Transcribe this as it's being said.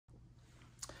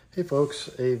Hey folks,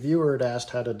 a viewer had asked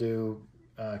how to do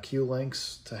Q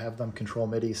links to have them control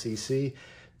Midi CC.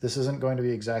 This isn't going to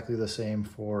be exactly the same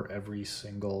for every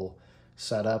single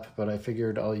setup, but I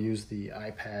figured I'll use the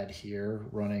iPad here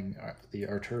running the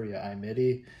Arturia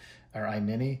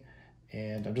iMini,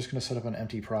 and I'm just going to set up an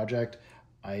empty project.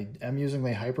 I am using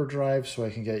the hyperdrive so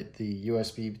I can get the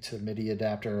USB to MIDI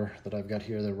adapter that I've got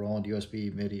here, the Roland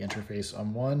USB MIDI interface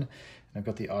on one, and I've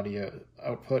got the audio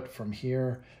output from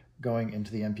here going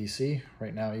into the MPC.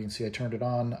 Right now you can see I turned it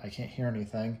on, I can't hear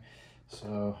anything.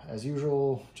 So as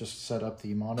usual, just set up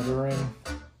the monitoring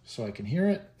so I can hear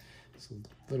it. It's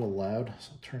a little loud,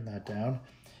 so I'll turn that down.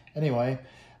 Anyway,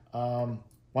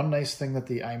 one nice thing that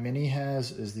the iMini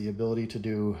has is the ability to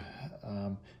do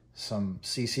some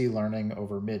CC learning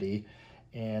over MIDI.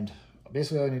 And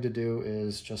basically all I need to do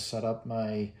is just set up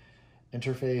my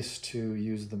interface to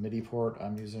use the MIDI port.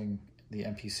 I'm using the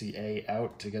MPC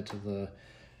out to get to the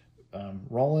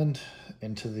Roland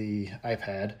into the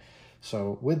iPad.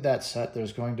 So with that set,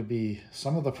 there's going to be,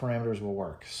 some of the parameters will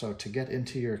work. So to get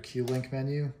into your Q-Link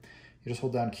menu, you just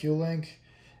hold down Q-Link,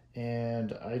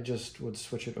 and I just would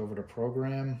switch it over to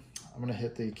program. I'm gonna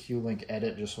hit the Q-Link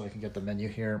edit just so I can get the menu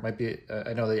here. It might be,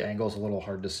 I know the angle's a little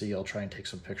hard to see. I'll try and take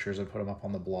some pictures and put them up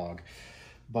on the blog.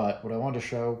 But what I wanted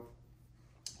to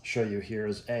show you here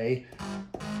is I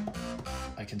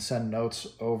can send notes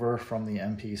over from the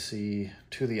MPC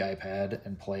to the iPad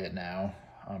and play it now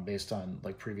based on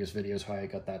like previous videos, how I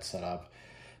got that set up.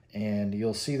 And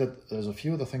you'll see that there's a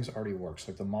few of the things already works.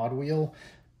 Like the mod wheel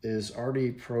is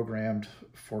already programmed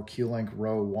for Q-Link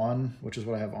row 1, which is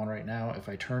what I have on right now. If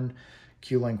I turn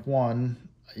Q-Link 1,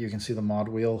 you can see the mod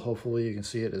wheel. Hopefully you can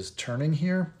see it is turning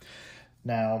here.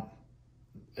 Now,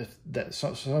 if that,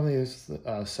 some of these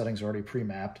settings are already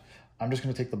pre-mapped. I'm just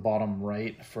going to take the bottom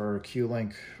right for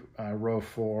Q-Link row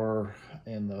 4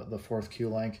 in the fourth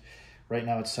Q-Link. Right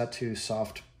now it's set to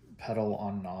soft pedal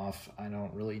on and off. I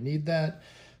don't really need that.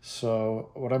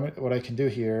 So what I can do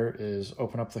here is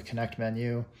open up the Connect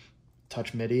menu,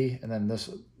 touch MIDI, and then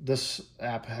this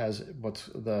app has what's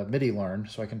the MIDI Learn,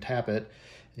 so I can tap it.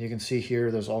 And you can see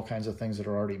here there's all kinds of things that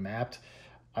are already mapped.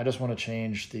 I just want to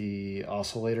change the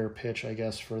oscillator pitch, I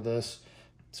guess, for this.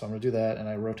 So I'm going to do that, and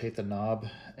I rotate the knob,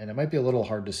 and it might be a little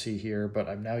hard to see here, but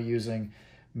I'm now using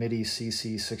Midi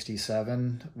CC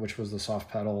 67, which was the soft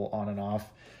pedal on and off,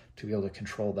 to be able to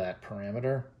control that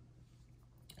parameter.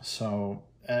 So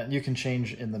you can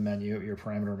change in the menu, your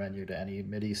parameter menu, to any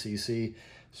Midi CC.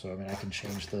 So I mean, I can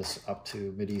change this up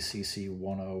to Midi CC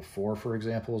 104, for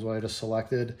example, is what I just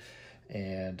selected.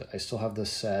 And I still have this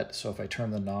set, so if I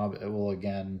turn the knob, it will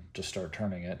again just start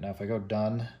turning it. Now if I go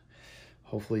done,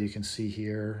 hopefully you can see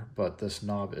here, but this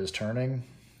knob is turning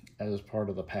as part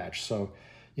of the patch. So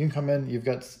you can come in, you've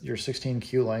got your 16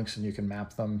 Q links, and you can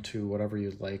map them to whatever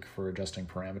you'd like for adjusting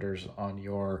parameters on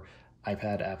your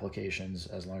iPad applications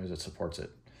as long as it supports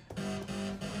it.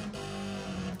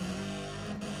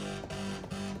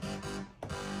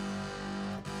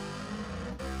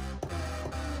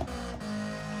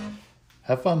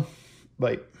 Have fun.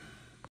 Bye.